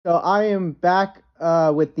So I am back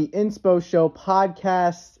with the Inspo Show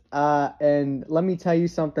podcast, and let me tell you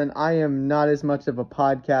something. I am not as much of a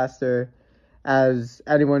podcaster as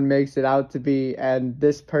anyone makes it out to be, and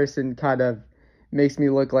this person kind of makes me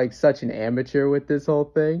look like such an amateur with this whole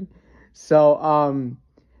thing. So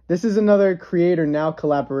this is another Creator Now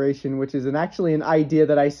collaboration, which is actually an idea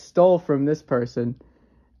that I stole from this person.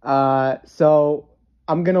 So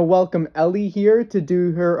I'm gonna welcome Ellie here to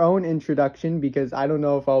do her own introduction because I don't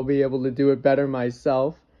know if I'll be able to do it better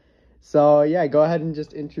myself. So yeah, go ahead and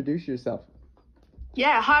just introduce yourself.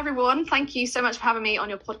 Yeah, hi everyone. Thank you so much for having me on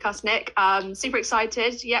your podcast, Nick. Super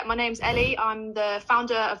excited. Yeah, my name's Ellie. I'm the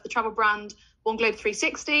founder of the travel brand One Globe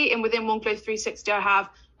 360, and within One Globe 360, I have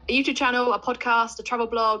a YouTube channel, a podcast, a travel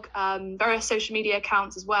blog, various social media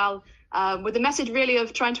accounts as well, with the message really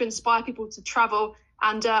of trying to inspire people to travel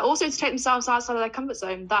and also to take themselves outside of their comfort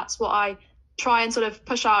zone. That's what I try and sort of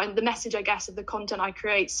push out in the message, I guess, of the content I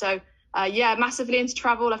create. So yeah, massively into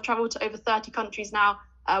travel. I've traveled to over 30 countries now,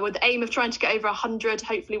 with the aim of trying to get over 100.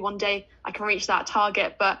 Hopefully one day I can reach that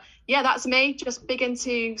target. But yeah, that's me, just big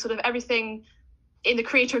into sort of everything in the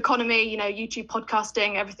creator economy, YouTube,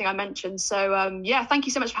 podcasting, everything I mentioned. So yeah, thank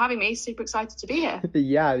you so much for having me. Super excited to be here.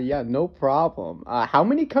 Yeah, no problem. How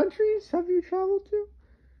many countries have you traveled to?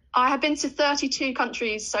 I have been to 32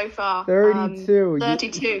 countries so far. 32.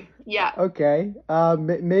 32, yeah. Okay.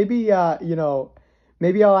 Maybe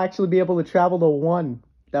maybe I'll actually be able to travel to one.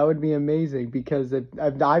 That would be amazing because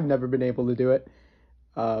I've never been able to do it.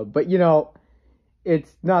 But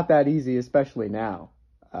it's not that easy, especially now.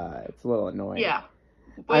 It's a little annoying. Yeah.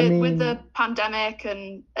 I With the mean, pandemic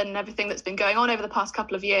and everything that's been going on over the past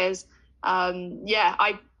couple of years, yeah,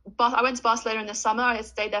 I went to Barcelona in the summer. I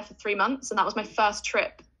stayed there for 3 months, and that was my first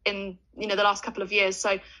trip in the last couple of years.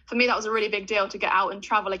 So for me, that was a really big deal to get out and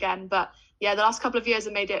travel again. But yeah, the last couple of years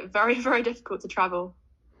have made it very, very difficult to travel.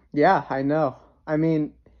 yeah, I know. I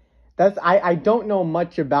mean, I don't know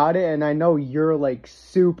much about it, and I know you're like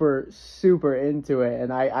super into it,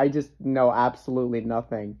 and I just know absolutely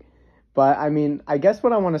nothing. But I mean, I guess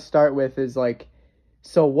what I want to start with is like,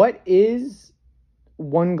 so what is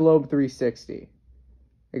One Globe 360?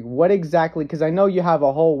 Like, what exactly? Because I know you have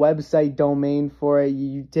a whole website domain for it.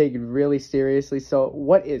 You take it really seriously. So,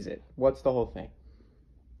 what is it? What's the whole thing?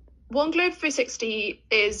 One Globe 360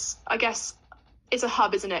 is, I guess, it's a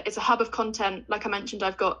hub, isn't it? It's a hub of content. Like I mentioned,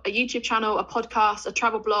 I've got a YouTube channel, a podcast, a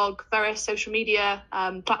travel blog, various social media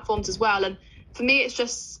platforms as well. And for me, it's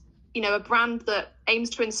just, a brand that aims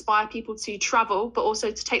to inspire people to travel, but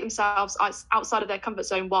also to take themselves outside of their comfort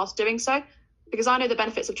zone whilst doing so. Because I know the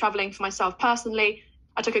benefits of traveling for myself personally.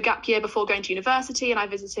 I took a gap year before going to university, and I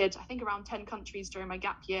visited, I think, around 10 countries during my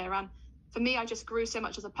gap year. And for me, I just grew so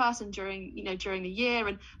much as a person during the year,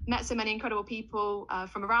 and met so many incredible people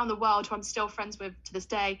from around the world who I'm still friends with to this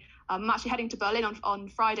day. I'm actually heading to Berlin on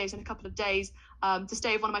Fridays in a couple of days to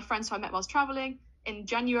stay with one of my friends who I met whilst traveling. In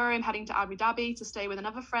January, I'm heading to Abu Dhabi to stay with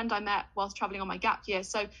another friend I met whilst traveling on my gap year.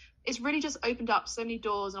 So it's really just opened up so many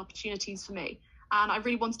doors and opportunities for me. And I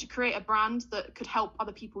really wanted to create a brand that could help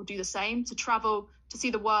other people do the same, to travel, to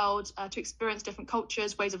see the world, to experience different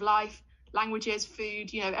cultures, ways of life, languages,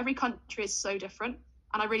 food. Every country is so different.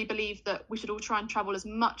 And I really believe that we should all try and travel as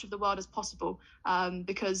much of the world as possible,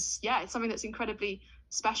 because, yeah, it's something that's incredibly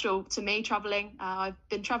special to me, traveling. I've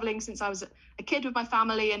been traveling since I was a kid with my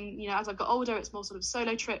family. And, as I've got older, it's more sort of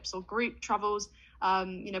solo trips or group travels,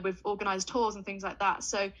 with organized tours and things like that.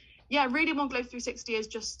 So, yeah, really One Globe 360 is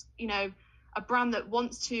just, a brand that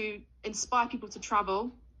wants to inspire people to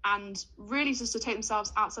travel and really just to take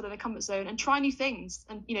themselves outside of their comfort zone and try new things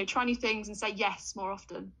and say yes more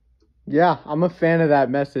often. Yeah, I'm a fan of that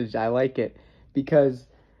message. I like it because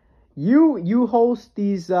you host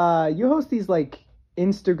these like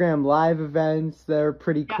Instagram live events that are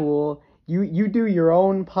pretty Yeah, cool. You do your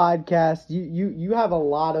own podcast. You have a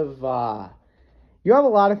lot of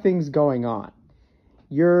things going on.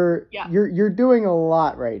 yeah. You're doing a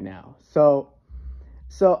lot right now. So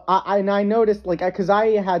I noticed like because I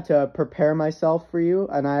had to prepare myself for you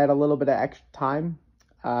and I had a little bit of extra time.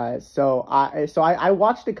 So I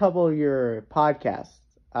watched a couple of your podcasts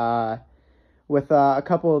uh with a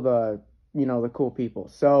couple of the cool people.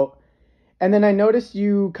 So and then I noticed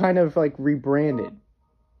you kind of like rebranded.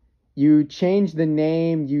 You changed the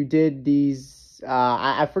name. You did these.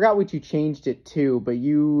 I forgot what you changed it to, but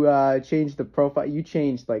you changed the profile. You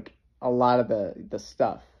changed like a lot of the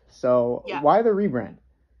stuff. So Yeah. why the rebrand?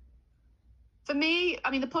 For me,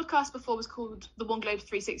 I mean, the podcast before was called the One Globe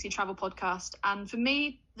 360 Travel Podcast. And for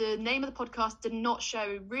me, the name of the podcast did not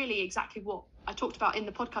show really exactly what I talked about in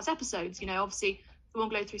the podcast episodes. Obviously, the One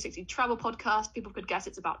Globe 360 Travel Podcast, people could guess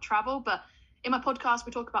it's about travel, but in my podcast,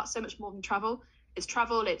 we talk about so much more than travel. It's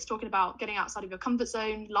travel, it's talking about getting outside of your comfort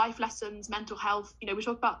zone, life lessons, mental health. You know, we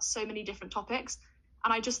talk about so many different topics.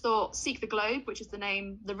 And I just thought Seek the Globe, which is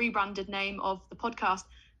the rebranded name of the podcast,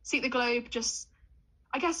 Seek the Globe just,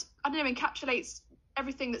 I guess, I don't know, encapsulates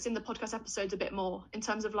everything that's in the podcast episodes a bit more in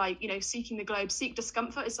terms of like, you know, seeking the globe. Seek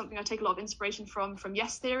discomfort is something I take a lot of inspiration from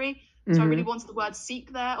Yes Theory. So I really wanted the word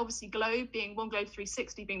seek there. Obviously globe being One Globe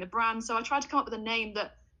 360 being the brand. So I tried to come up with a name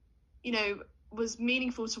that, you know, was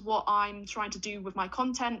meaningful to what I'm trying to do with my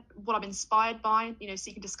content, what I'm inspired by, you know,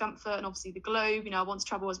 seeking discomfort, and obviously the globe. You know, I want to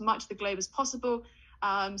travel as much the globe as possible.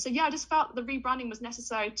 So yeah, I just felt the rebranding was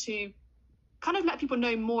necessary to kind of let people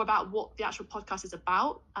know more about what the actual podcast is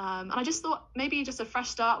about. And I just thought maybe just a fresh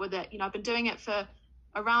start with it. You know, I've been doing it for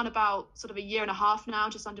around about sort of a year and a half now,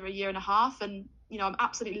 just under a year and a half. And, you know, I'm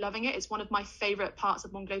absolutely loving it. It's one of my favorite parts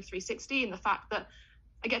of One Globe 360. And the fact that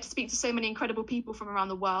I get to speak to so many incredible people from around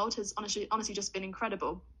the world has honestly just been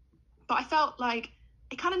incredible. But I felt like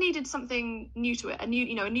it kind of needed something new to it, a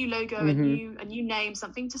new logo, a new name,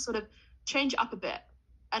 something to sort of change it up a bit.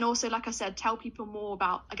 And also, like I said, tell people more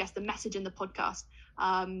about, I guess, the message in the podcast.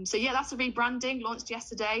 So yeah, that's the rebranding, launched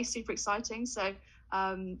yesterday, super exciting. So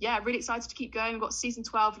yeah, really excited to keep going. We've got season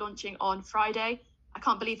 12 launching on Friday. I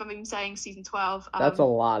can't believe I'm even saying season 12. That's a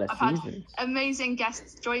lot of I've seasons. had amazing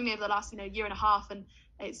guests join me over the last, year and a half, and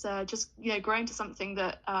it's just, grown to something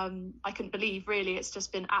that I couldn't believe, really. It's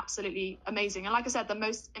just been absolutely amazing. And like I said, the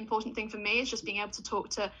most important thing for me is just being able to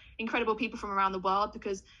talk to incredible people from around the world,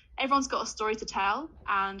 because everyone's got a story to tell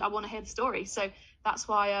and I want to hear the story. So that's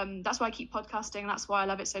why I keep podcasting, and that's why I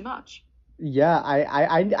love it so much. Yeah,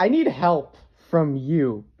 I need help from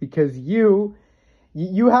you, because you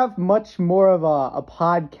have much more of a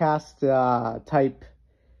podcast type.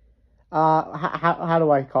 How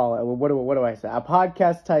do I call it? What do I say? A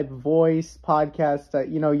podcast type voice, podcast.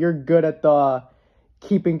 You're good at the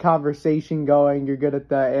keeping conversation going. You're good at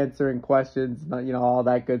the answering questions. All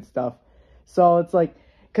that good stuff. So it's like,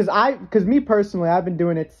 because me personally, I've been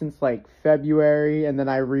doing it since like February, and then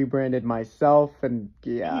I rebranded myself, and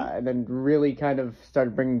and then really kind of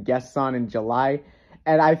started bringing guests on in July,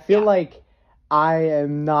 and I feel like I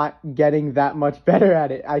am not getting that much better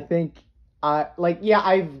at it. I think,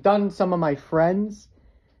 I've done some of my friends,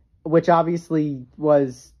 which obviously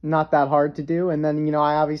was not that hard to do, and then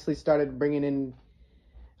I obviously started bringing in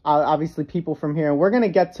obviously people from here, and we're gonna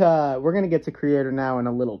get to Creator Now in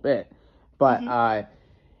a little bit, but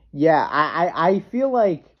yeah, I feel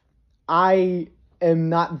like I am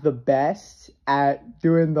not the best at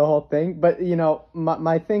doing the whole thing, but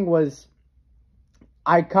my thing was,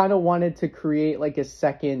 I kind of wanted to create like a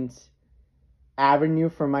second avenue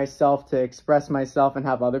for myself to express myself and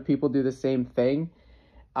have other people do the same thing.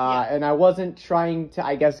 And I wasn't trying to,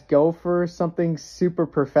 I guess, go for something super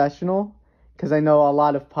professional, because I know a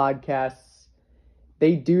lot of podcasts,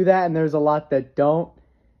 they do that, and there's a lot that don't.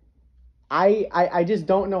 I just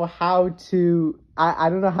don't know how to, I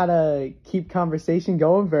don't know how to keep conversation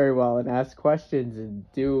going very well and ask questions and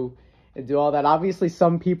do all that. Obviously,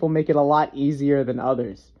 some people make it a lot easier than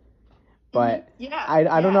others, but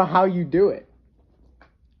I don't know how you do it.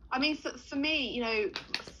 I mean, for me,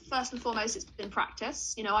 first and foremost, it's been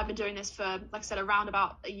practice. I've been doing this for, like I said, around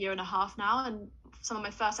about a year and a half now. And some of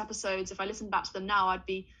my first episodes, if I listen back to them now, I'd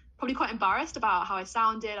be probably quite embarrassed about how I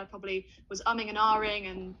sounded. I probably was umming and ahhing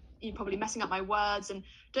and probably messing up my words. And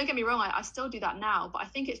don't get me wrong, I still do that now, but I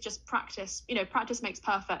think it's just practice. Practice makes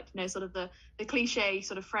perfect, sort of the cliche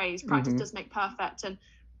sort of phrase, practice does make perfect. And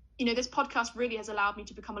this podcast really has allowed me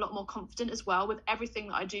to become a lot more confident as well with everything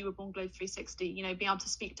that I do with One Globe 360. Being able to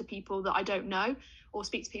speak to people that I don't know, or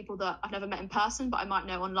speak to people that I've never met in person, but I might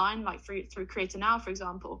know online, like through Creator Now, for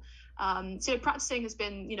example. So practicing has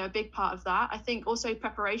been, a big part of that. I think also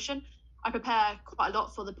preparation. I prepare quite a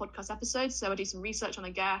lot for the podcast episodes, so I do some research on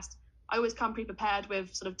a guest. I always come pre-prepared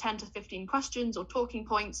with sort of 10 to 15 questions or talking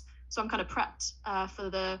points, so I'm kind of prepped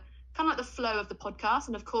for the kind of like the flow of the podcast.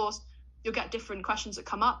 And of course, you'll get different questions that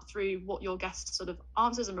come up through what your guest sort of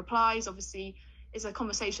answers and replies. Obviously, it's a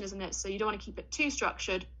conversation, isn't it? So you don't want to keep it too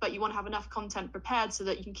structured, but you want to have enough content prepared so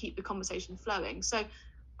that you can keep the conversation flowing. So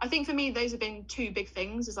I think for me, those have been two big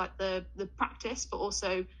things, is like the practice, but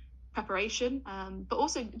also preparation. But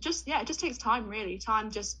also it just takes time, really.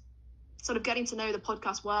 Time just sort of getting to know the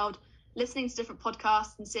podcast world, listening to different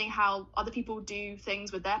podcasts and seeing how other people do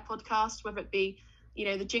things with their podcast, whether it be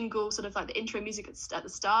the jingle, sort of like the intro music at the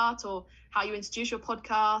start, or how you introduce your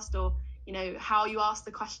podcast, or how you ask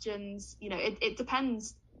the questions. It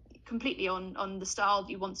depends completely on the style that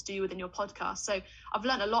you want to do within your podcast. So I've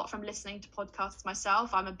learned a lot from listening to podcasts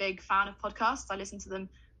myself. I'm a big fan of podcasts. I listen to them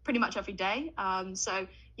pretty much every day. So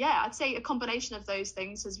yeah, I'd say a combination of those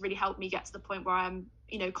things has really helped me get to the point where I'm,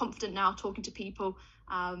 confident now talking to people,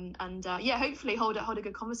 and hopefully hold a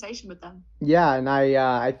good conversation with them. Yeah, and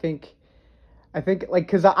I think like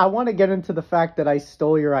because I want to get into the fact that I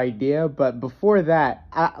stole your idea, but before that,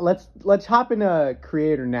 let's hop into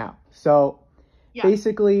creator now. So Yeah.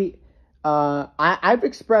 basically, I've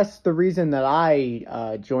expressed the reason that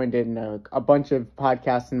I joined in a bunch of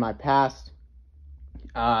podcasts in my past,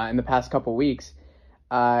 in the past couple weeks,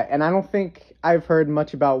 and I don't think I've heard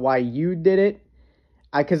much about why you did it,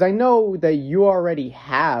 because I know that you already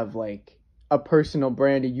have like a personal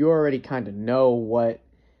brand, and you already kind of know what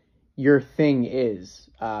your thing is,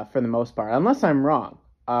 for the most part, unless I'm wrong.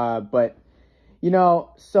 But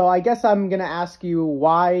so I guess I'm gonna ask you,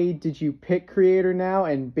 why did you pick creator now?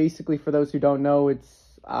 And basically, for those who don't know,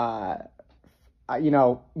 it's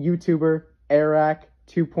YouTuber Eric,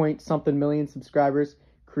 2 point something million subscribers,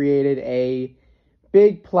 created a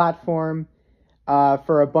big platform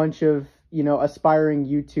for a bunch of aspiring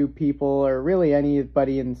YouTube people, or really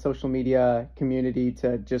anybody in social media community,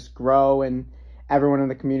 to just grow, and everyone in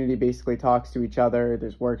the community basically talks to each other.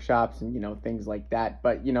 There's workshops and things like that.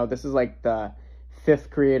 But this is like the fifth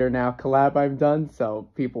creator now collab I've done, so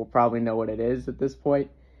people probably know what it is at this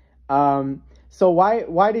point. So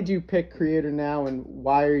why did you pick creator now, and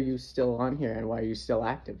why are you still on here, and why are you still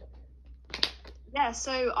active? Yeah,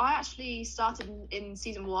 so I actually started in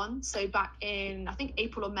season 1, so back in, I think,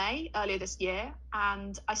 April or May earlier this year,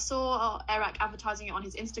 and I saw Eric advertising it on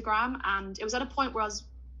his Instagram, and it was at a point where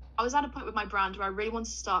I was at a point with my brand where I really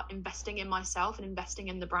wanted to start investing in myself and investing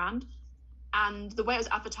in the brand. And the way it was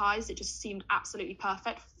advertised, it just seemed absolutely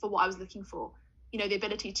perfect for what I was looking for. The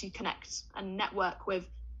ability to connect and network with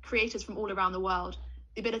creators from all around the world,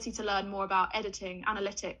 the ability to learn more about editing,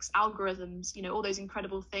 analytics, algorithms, all those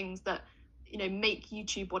incredible things that make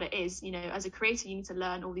YouTube what it is. As a creator, you need to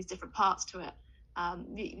learn all these different parts to it.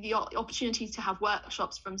 The opportunity to have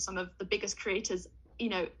workshops from some of the biggest creators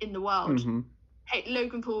in the world. Mm-hmm.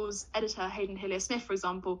 Logan Paul's editor, Hayden Hillier-Smith, for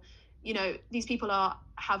example, these people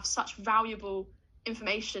have such valuable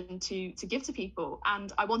information to give to people,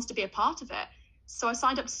 and I wanted to be a part of it. So I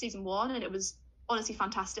signed up to season 1, and it was honestly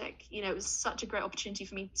fantastic. It was such a great opportunity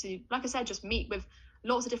for me to, like I said, just meet with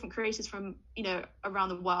lots of different creators from around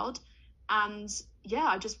the world. And yeah,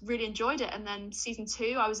 I just really enjoyed it. And then season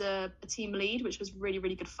 2, I was a team lead, which was really,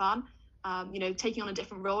 really good fun. Taking on a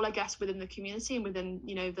different role, I guess, within the community and within,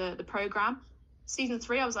 the program. Season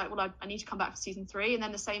 3, I was like, well, I need to come back for season 3. And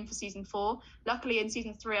then the same for season 4. Luckily, in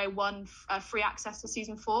season 3, I won free access to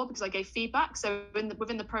season 4 because I gave feedback. So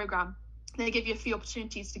within the program, they give you a few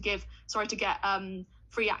opportunities to get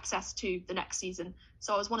free access to the next season.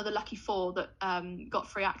 So I was one of the lucky 4 that got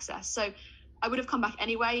free access. So I would have come back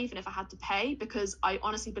anyway, even if I had to pay, because I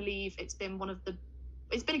honestly believe it's been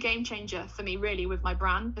a game changer for me, really, with my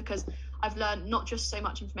brand, because I've learned not just so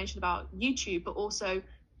much information about YouTube, but also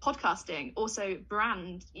podcasting, also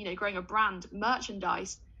brand, growing a brand,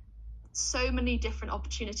 merchandise, so many different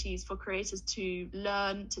opportunities for creators to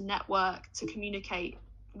learn, to network, to communicate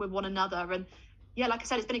with one another. And yeah, like I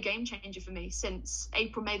said, it's been a game changer for me. Since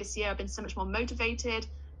April, May this year, I've been so much more motivated.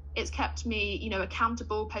 It's kept me,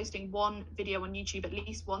 accountable, posting one video on YouTube at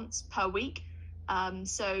least once per week.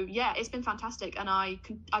 So yeah, it's been fantastic, and I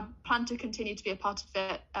plan to continue to be a part of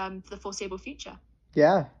it for the foreseeable future.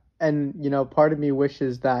 Yeah, and part of me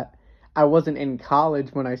wishes that I wasn't in college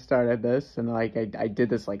when I started this, and like I did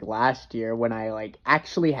this like last year when I like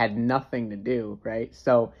actually had nothing to do, right?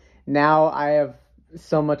 So now I have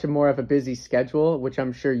so much more of a busy schedule, which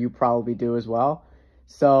I'm sure you probably do as well.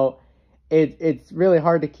 So it's really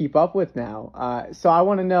hard to keep up with now. So I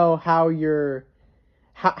want to know how are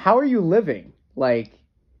you living? Like,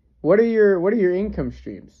 what are your income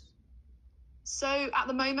streams? So at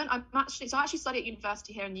the moment, I actually study at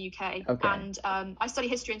university here in the UK, Okay. And I study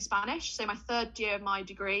history and Spanish. So my third year of my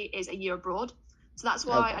degree is a year abroad. So that's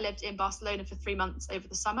why Okay. I lived in Barcelona for 3 months over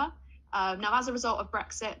the summer. Now, as a result of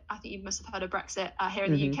Brexit, I think you must have heard of Brexit here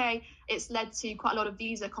in the UK, it's led to quite a lot of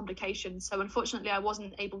visa complications. So unfortunately, I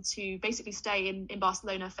wasn't able to basically stay in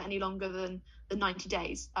Barcelona for any longer than the 90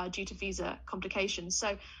 days due to visa complications.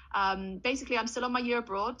 So basically, I'm still on my year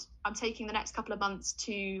abroad. I'm taking the next couple of months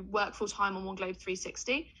to work full time on One Globe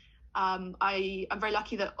 360. I'm very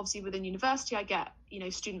lucky that obviously within university I get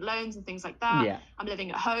student loans and things like that. Yeah. I'm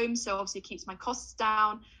living at home, so obviously it keeps my costs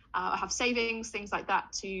down. I have savings, things like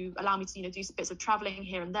that, to allow me to do some bits of traveling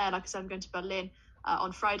here and there. Like I said, I'm going to Berlin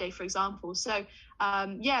on Friday, for example. So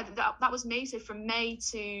that was me. So from May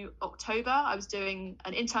to October, I was doing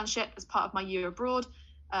an internship as part of my year abroad.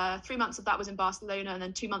 3 months of that was in Barcelona, and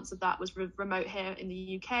then 2 months of that was remote here in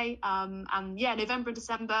the UK. And yeah, November and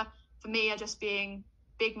December for me are just being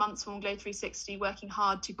big months for Glow 360, working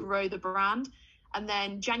hard to grow the brand. And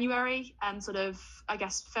then January and sort of, I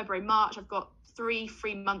guess, February, March, I've got 3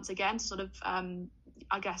 free months again to sort of,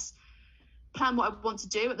 I guess, plan what I want to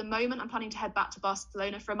do. At the moment, I'm planning to head back to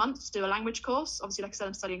Barcelona for a month to do a language course. Obviously, like I said,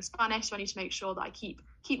 I'm studying Spanish, so I need to make sure that I keep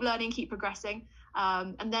learning, keep progressing.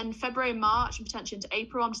 And then February, March, and potentially into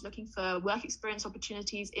April, I'm just looking for work experience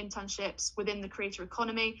opportunities, internships within the creator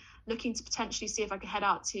economy, looking to potentially see if I can head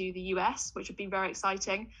out to the US, which would be very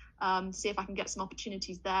exciting, see if I can get some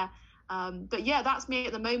opportunities there. But yeah, that's me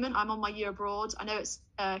at the moment. I'm on my year abroad. I know it's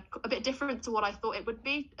a bit different to what I thought it would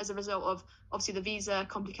be as a result of obviously the visa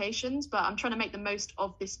complications, but I'm trying to make the most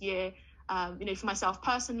of this year, for myself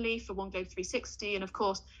personally, for One Globe 360, and of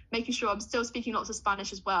course, making sure I'm still speaking lots of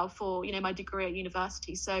Spanish as well for, my degree at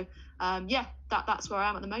university. So that's where I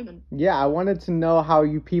am at the moment. Yeah, I wanted to know how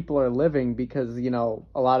you people are living because,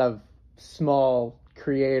 a lot of small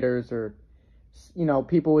creators or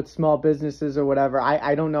people with small businesses or whatever,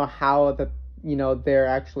 I don't know how they're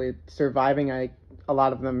actually surviving. A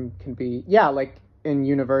lot of them can be, like in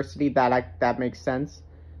university, that makes sense.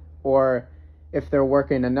 Or if they're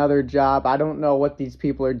working another job, I don't know what these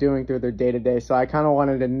people are doing through their day to day. So I kind of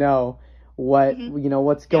wanted to know what,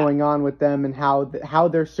 what's going on with them and how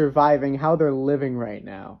they're surviving, how they're living right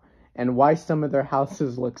now, and why some of their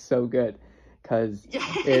houses look so good. Cause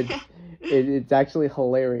it's actually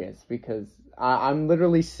hilarious because I'm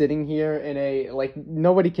literally sitting here in a,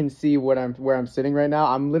 nobody can see where I'm sitting right now.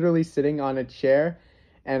 I'm literally sitting on a chair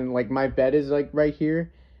and my bed is right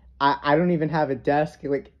here. I don't even have a desk.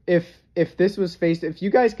 If this was if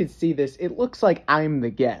you guys could see this, it looks like I'm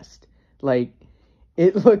the guest.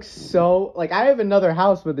 It looks so, I have another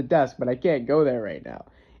house with a desk, but I can't go there right now.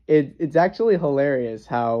 It's actually hilarious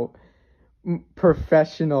how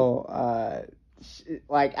professional,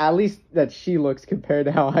 at least that she looks compared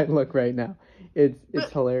to how I look right now.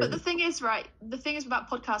 It's hilarious. But the thing is about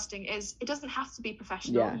podcasting is it doesn't have to be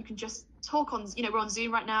professional. Yeah. You can just talk on, we're on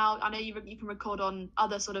Zoom right now. I know you can record on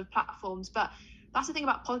other sort of platforms, but that's the thing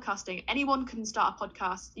about podcasting. Anyone can start a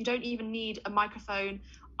podcast. You don't even need a microphone.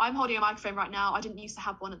 I'm holding a microphone right now. I didn't used to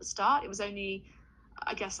have one at the start. It was only,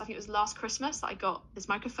 I think it was last Christmas that I got this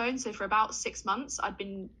microphone. So for about 6 months, I'd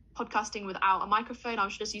been podcasting without a microphone. I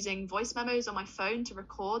was just using voice memos on my phone to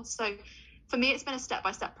record. So for me, it's been a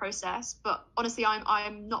step-by-step process, but honestly,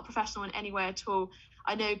 I'm not professional in any way at all.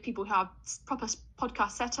 I know people who have proper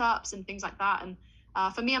podcast setups and things like that, and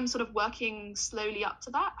for me, I'm sort of working slowly up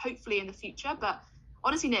to that, hopefully in the future. But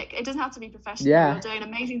honestly, Nick, it doesn't have to be professional. Yeah. You're doing an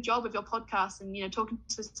amazing job with your podcast and, talking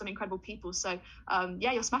to some incredible people. So,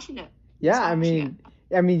 you're smashing it. Yeah,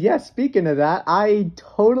 yeah, speaking of that, I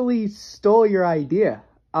totally stole your idea.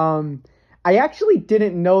 I actually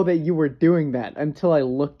didn't know that you were doing that until I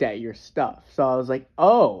looked at your stuff. So I was like,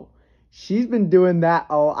 oh, she's been doing that.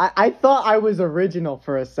 Oh, I thought I was original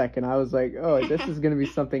for a second. I was like, oh, this is going to be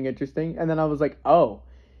something interesting. And then I was like, oh,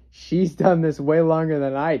 she's done this way longer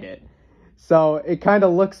than I did. So it kind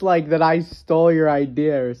of looks like that I stole your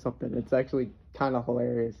idea or something. It's actually kind of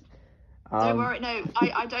hilarious. Don't worry. No,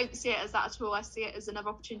 I don't see it as that at all. I see it as another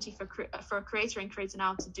opportunity for a creator in Creator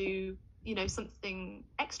Now to do something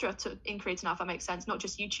extra in Creator Now, if that makes sense, not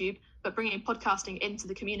just YouTube, but bringing podcasting into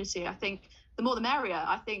the community. I think the more the merrier.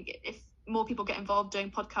 I think if more people get involved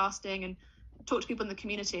doing podcasting and talk to people in the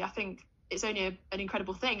community, I think it's only an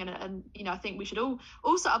incredible thing. And I think we should all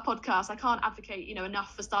start a podcast. I can't advocate,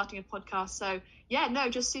 enough for starting a podcast. So yeah, no,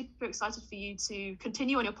 just super excited for you to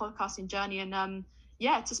continue on your podcasting journey and,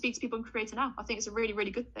 to speak to people in Creator Now. I think it's a really,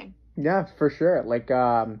 really good thing. Yeah, for sure.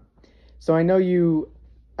 So I know you,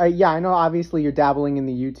 I know obviously you're dabbling in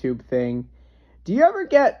the YouTube thing. Do you ever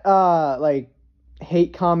get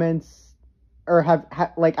hate comments or have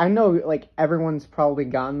I know everyone's probably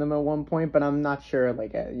gotten them at one point, but I'm not sure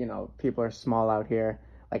people are small out here.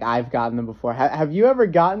 I've gotten them before. Have you ever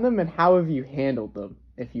gotten them, and how have you handled them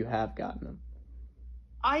if you have gotten them?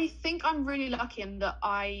 I think I'm really lucky in that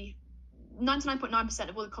 99.9%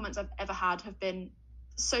 of all the comments I've ever had have been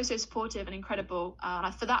so supportive and incredible,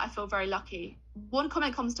 and for that I feel very lucky. One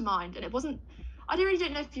comment comes to mind, and I really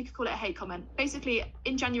don't know if you could call it a hate comment. Basically,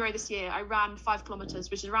 in January this year, I ran 5 kilometers,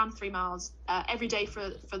 which is around 3 miles, every day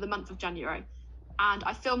for the month of January, and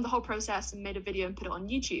I filmed the whole process and made a video and put it on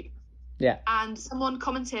YouTube. Yeah. And someone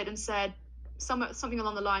commented and said something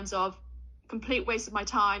along the lines of, complete waste of my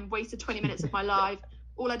time, wasted 20 minutes of my life,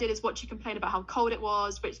 all I did is watch you complain about how cold it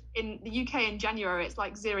was, which in the UK in January it's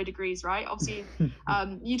like 0 degrees, right? Obviously,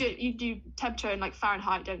 you do temperature in like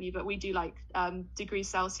Fahrenheit, don't you? But we do like degrees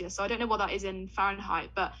Celsius. So I don't know what that is in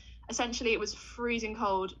Fahrenheit, but essentially it was freezing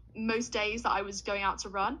cold most days that I was going out to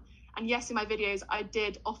run. And yes, in my videos, I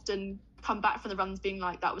did often come back from the runs being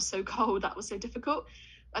like, that was so cold, that was so difficult.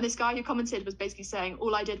 And this guy who commented was basically saying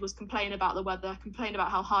all I did was complain about the weather, complain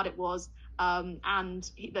about how hard it was, and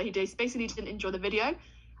that he basically didn't enjoy the video.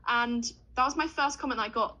 And that was my first comment I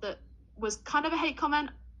got that was kind of a hate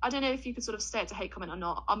comment. I don't know if you could sort of say it's a hate comment or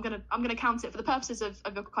not. I'm gonna count it for the purposes of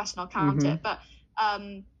your question. I'll count it. But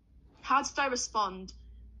how did I respond?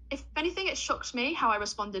 If anything, it shocked me how I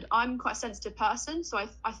responded. I'm quite a sensitive person, so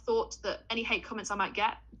I thought that any hate comments I might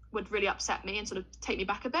get would really upset me and sort of take me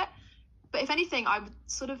back a bit. But if anything, I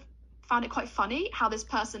sort of found it quite funny how this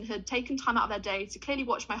person had taken time out of their day to clearly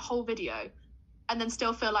watch my whole video and then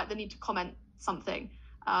still feel like they need to comment something.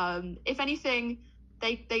 If anything,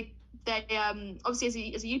 they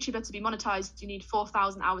obviously as a YouTuber, to be monetized, you need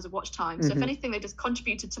 4,000 hours of watch time. So if anything, they just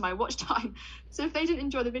contributed to my watch time. So if they didn't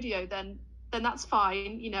enjoy the video, then that's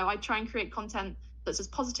fine. You know, I try and create content that's as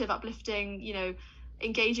positive, uplifting, you know,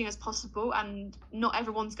 engaging as possible, and not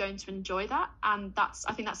everyone's going to enjoy that, and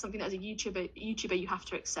I think that's something that as a YouTuber you have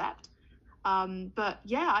to accept. But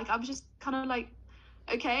yeah, I was just kind of like,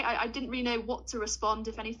 okay, I didn't really know what to respond.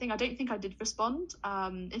 If anything, I don't think I did respond.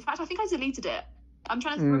 In fact, I think I deleted it. I'm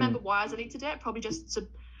trying to remember why I deleted it. Probably just to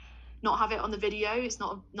not have it on the video. It's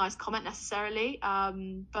not a nice comment necessarily.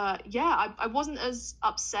 But yeah, I wasn't as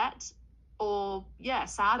upset or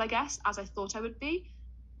sad, I guess, as I thought I would be.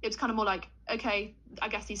 It was kind of more like, okay, I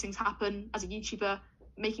guess these things happen. As a YouTuber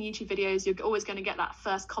making YouTube videos, you're always going to get that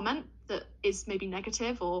first comment that is maybe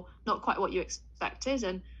negative or not quite what you expected.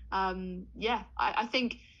 And I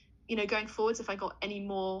think, you know, going forwards, if I got any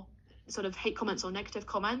more sort of hate comments or negative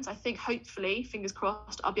comments, I think hopefully, fingers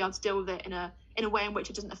crossed, I'll be able to deal with it in a way in which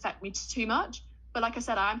it doesn't affect me too much. But like I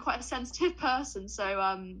said, I'm quite a sensitive person,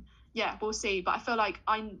 so we'll see. But I feel like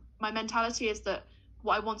my mentality is that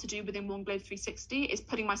what I want to do within One Globe 360 is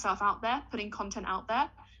putting myself out there, putting content out there.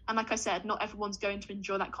 And like I said, not everyone's going to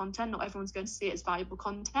enjoy that content. Not everyone's going to see it as valuable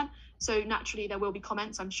content. So naturally, there will be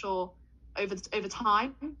comments, I'm sure, over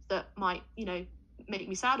time that might, you know, make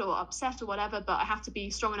me sad or upset or whatever. But I have to be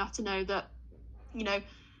strong enough to know that, you know,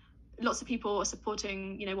 lots of people are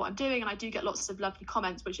supporting, you know, what I'm doing, and I do get lots of lovely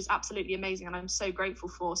comments, which is absolutely amazing, and I'm so grateful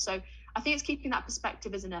for. So I think it's keeping that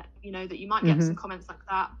perspective, isn't it? You know, that you might get some comments like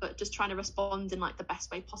that, but just trying to respond in like the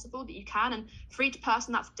best way possible that you can. And for each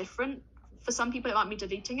person, that's different. For some people, it might be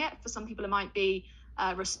deleting it. For some people, it might be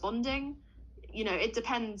responding. You know, it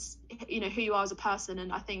depends, you know, who you are as a person.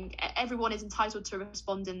 And I think everyone is entitled to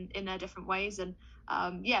respond in their different ways. And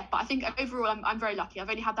but I think overall, I'm very lucky. I've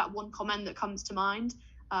only had that one comment that comes to mind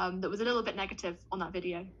that was a little bit negative on that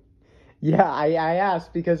video. Yeah, I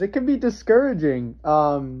asked because it can be discouraging.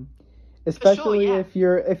 Especially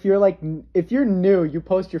sure, yeah. if you're new, you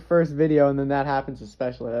post your first video and then that happens,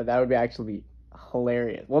 especially that would be actually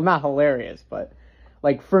hilarious. Well, not hilarious, but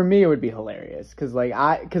like for me it would be hilarious because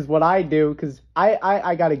what I do, because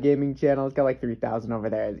I got a gaming channel. It's got like 3,000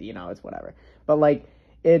 over there. You know, it's whatever. But like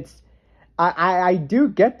I do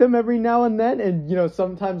get them every now and then, and you know,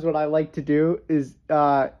 sometimes what I like to do is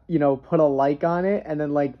you know, put a like on it and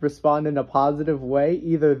then like respond in a positive way,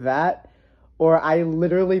 either that or I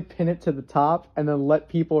literally pin it to the top and then let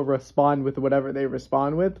people respond with whatever they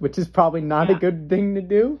respond with, which is probably not a good thing to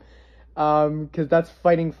do, because that's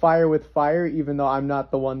fighting fire with fire, even though I'm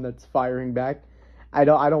not the one that's firing back. I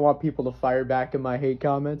don't want people to fire back in my hate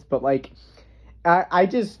comments, but like I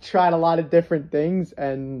just tried a lot of different things,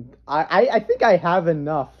 and I think I have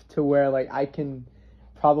enough to where like I can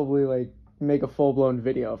probably like make a full-blown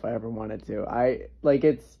video if I ever wanted to.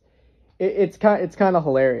 It's kind of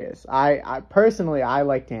hilarious. I personally, I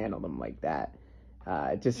like to handle them like that.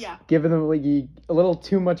 Giving them like a little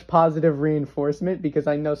too much positive reinforcement, because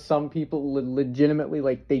I know some people legitimately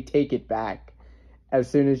like they take it back as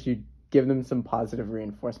soon as you give them some positive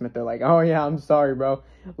reinforcement. They're like, "Oh yeah, I'm sorry, bro."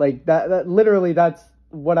 Like that literally, that's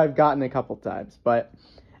what I've gotten a couple times. But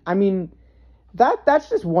I mean, that's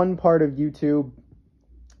just one part of YouTube.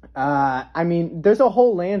 I mean, there's a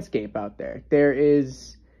whole landscape out there. There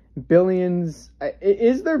is billions.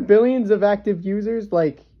 Is there billions of active users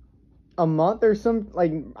like a month or some,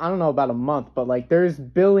 like, I don't know about a month, but like there's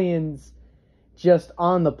billions just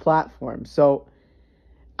on the platform. So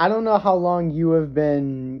I don't know how long you have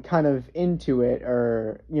been kind of into it,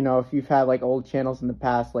 or you know, if you've had like old channels in the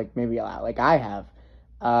past, like maybe like I have.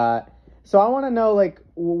 So I want to know like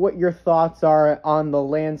what your thoughts are on the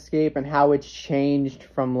landscape and how it's changed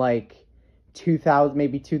from like 2000,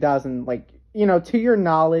 maybe 2000, like, to your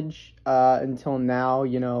knowledge, until now,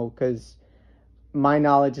 because my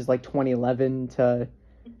knowledge is like 2011 to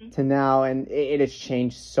now, and it has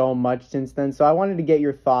changed so much since then. So I wanted to get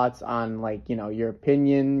your thoughts on, like, your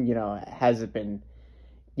opinion. Has it been,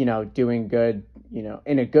 doing good,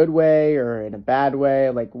 in a good way or in a bad way?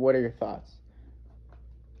 Like, what are your thoughts?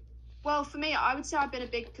 Well, for me, I would say I've been a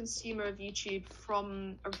big consumer of YouTube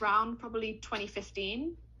from around probably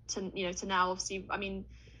 2015 to now. Obviously, I mean,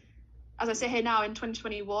 as I say here now in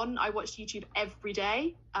 2021, I watch YouTube every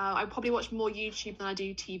day. I probably watch more YouTube than I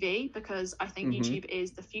do TV, because I think YouTube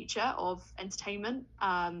is the future of entertainment.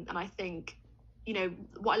 And I think,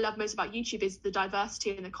 what I love most about YouTube is the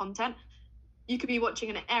diversity in the content. You could be watching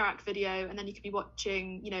an Iraq video, and then you could be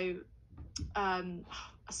watching,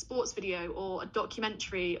 a sports video or a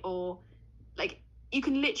documentary, or like, you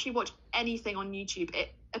can literally watch anything on YouTube.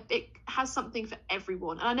 It has something for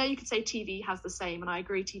everyone. And I know you could say TV has the same, and I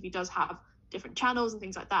agree TV does have different channels and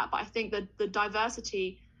things like that, but I think that the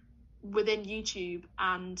diversity within YouTube,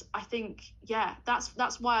 and I think, yeah,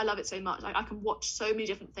 that's why I love it so much. Like, I can watch so many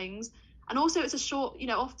different things, and also it's a short,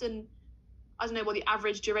 often, I don't know what the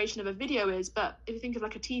average duration of a video is, but if you think of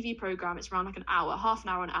like a TV program, it's around like an hour, half an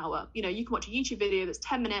hour, an hour. You can watch a YouTube video that's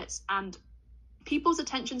 10 minutes, and people's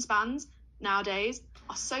attention spans nowadays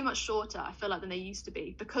are so much shorter, I feel like, than they used to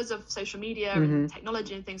be, because of social media and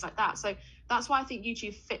technology and things like that. So that's why I think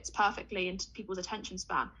YouTube fits perfectly into people's attention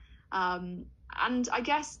span. And I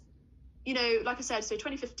guess, like I said, so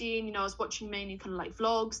 2015, I was watching mainly kind of like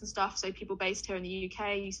vlogs and stuff. So people based here in the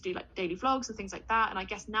UK used to do like daily vlogs and things like that. And I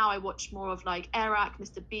guess now I watch more of like Eric,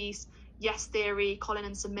 Mr. Beast, Yes Theory, Colin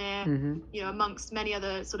and Samir, amongst many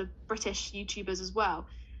other sort of British YouTubers as well.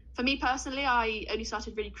 For me personally, I only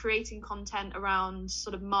started really creating content around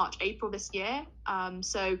sort of March, April this year.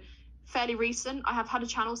 So fairly recent. I have had a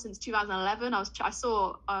channel since 2011. I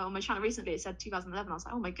saw on my channel recently, it said 2011. I was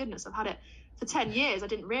like, oh my goodness, I've had it for 10 years. I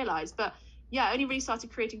didn't realize. But yeah, I only really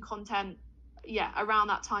started creating content, around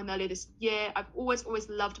that time earlier this year. I've always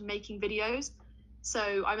loved making videos.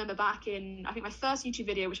 So I remember back in, I think my first YouTube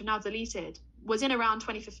video, which I've now deleted, was in around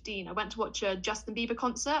 2015. I went to watch a Justin Bieber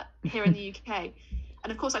concert here in the UK.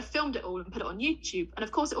 And of course, I filmed it all and put it on YouTube. And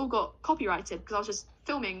of course, it all got copyrighted because I was just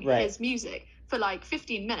filming his music for like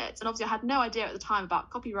 15 minutes. And obviously, I had no idea at the time about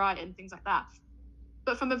copyright and things like that.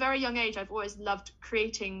 But from a very young age, I've always loved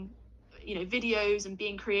creating, videos and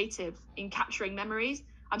being creative in capturing memories.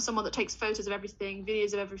 I'm someone that takes photos of everything,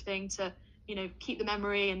 videos of everything to, keep the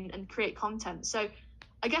memory and create content. So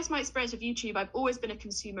I guess my experience with YouTube, I've always been a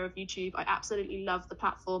consumer of YouTube. I absolutely love the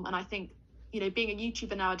platform. And I think, being a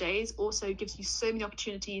YouTuber nowadays also gives you so many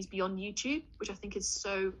opportunities beyond YouTube, which I think is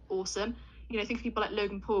so awesome. Think of people like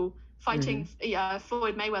Logan Paul fighting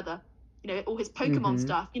Floyd Mayweather, all his Pokemon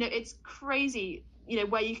stuff. It's crazy,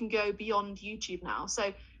 where you can go beyond YouTube now.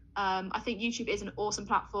 So I think YouTube is an awesome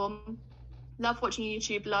platform. Love watching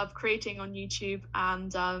YouTube, love creating on YouTube.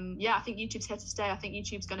 And I think YouTube's here to stay. I think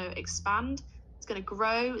YouTube's going to expand. It's going to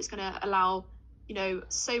grow. It's going to allow,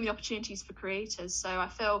 so many opportunities for creators. So I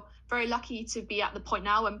feel very lucky to be at the point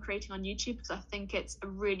now where I'm creating on YouTube, because I think it's a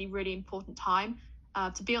really, really important time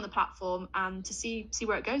to be on the platform and to see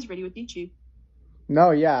where it goes really with YouTube.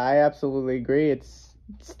 No, yeah, I absolutely agree. It's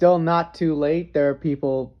still not too late. There are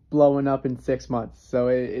people blowing up in 6 months, so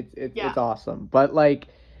it's awesome. But like,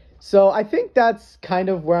 so I think that's kind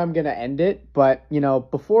of where I'm gonna end it. But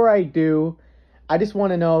before I do, I just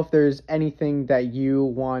want to know if there's anything that you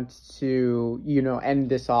want to, end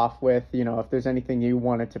this off with, if there's anything you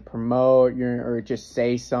wanted to promote, or just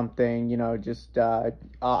say something, I'm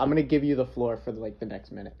going to give you the floor for the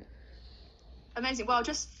next minute. Amazing. Well,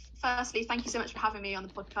 just firstly, thank you so much for having me on the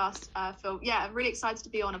podcast, Phil. Yeah, I'm really excited to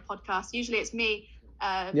be on a podcast. Usually it's me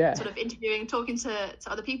sort of interviewing, talking to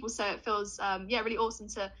other people. So it feels, really awesome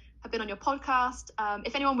to have been on your podcast.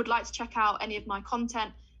 If anyone would like to check out any of my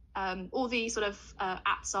content, all the sort of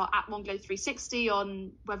apps are at OneGlow360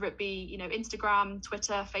 on whether it be Instagram,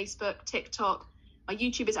 Twitter, Facebook, TikTok. My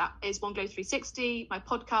YouTube is OneGlow360. My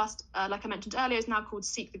podcast, like I mentioned earlier, is now called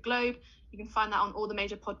Seek the Globe. You can find that on all the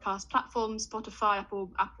major podcast platforms: Spotify,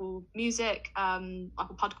 Apple Music, Apple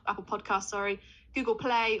Podcasts, Google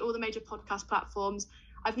Play, all the major podcast platforms.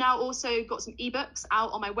 I've now also got some ebooks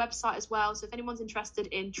out on my website as well. So if anyone's interested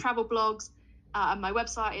in travel blogs, my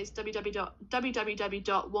website is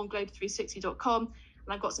www.oneglobe360.com,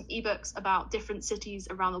 and I've got some ebooks about different cities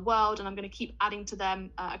around the world, and I'm going to keep adding to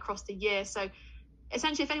them across the year. So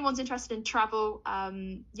essentially, if anyone's interested in travel,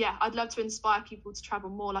 I'd love to inspire people to travel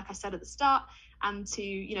more, like I said at the start, and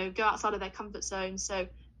to go outside of their comfort zone. So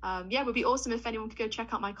Yeah, it would be awesome if anyone could go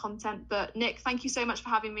check out my content. But Nick, thank you so much for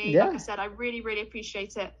having me. Yeah. Like I said, I really, really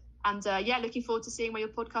appreciate it. And yeah, looking forward to seeing where your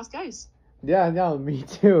podcast goes. Yeah, no, me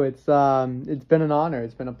too. It's been an honor.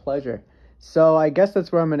 It's been a pleasure. So I guess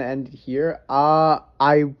that's where I'm gonna end it here.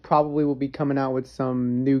 I probably will be coming out with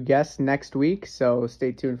some new guests next week, so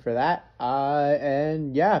stay tuned for that.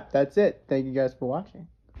 And yeah, that's it. Thank you guys for watching.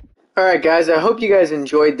 All right, guys, I hope you guys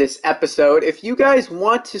enjoyed this episode. If you guys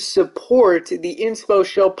want to support the Inspo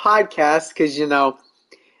Show podcast, because,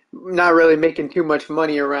 not really making too much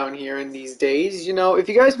money around here in these days. If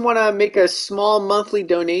you guys want to make a small monthly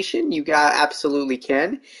donation, you guys absolutely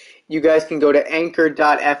can. You guys can go to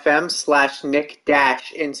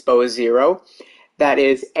anchor.fm/Nick-Inspo0. That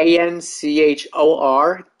is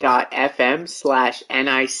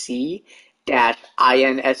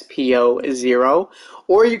ANCHOR.FM/NIC-INSPO0.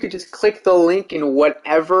 Or you could just click the link in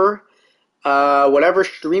whatever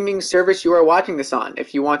streaming service you are watching this on.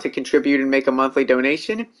 If you want to contribute and make a monthly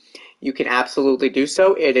donation, you can absolutely do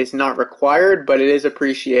so. It is not required, but it is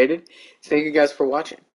appreciated. Thank you guys for watching.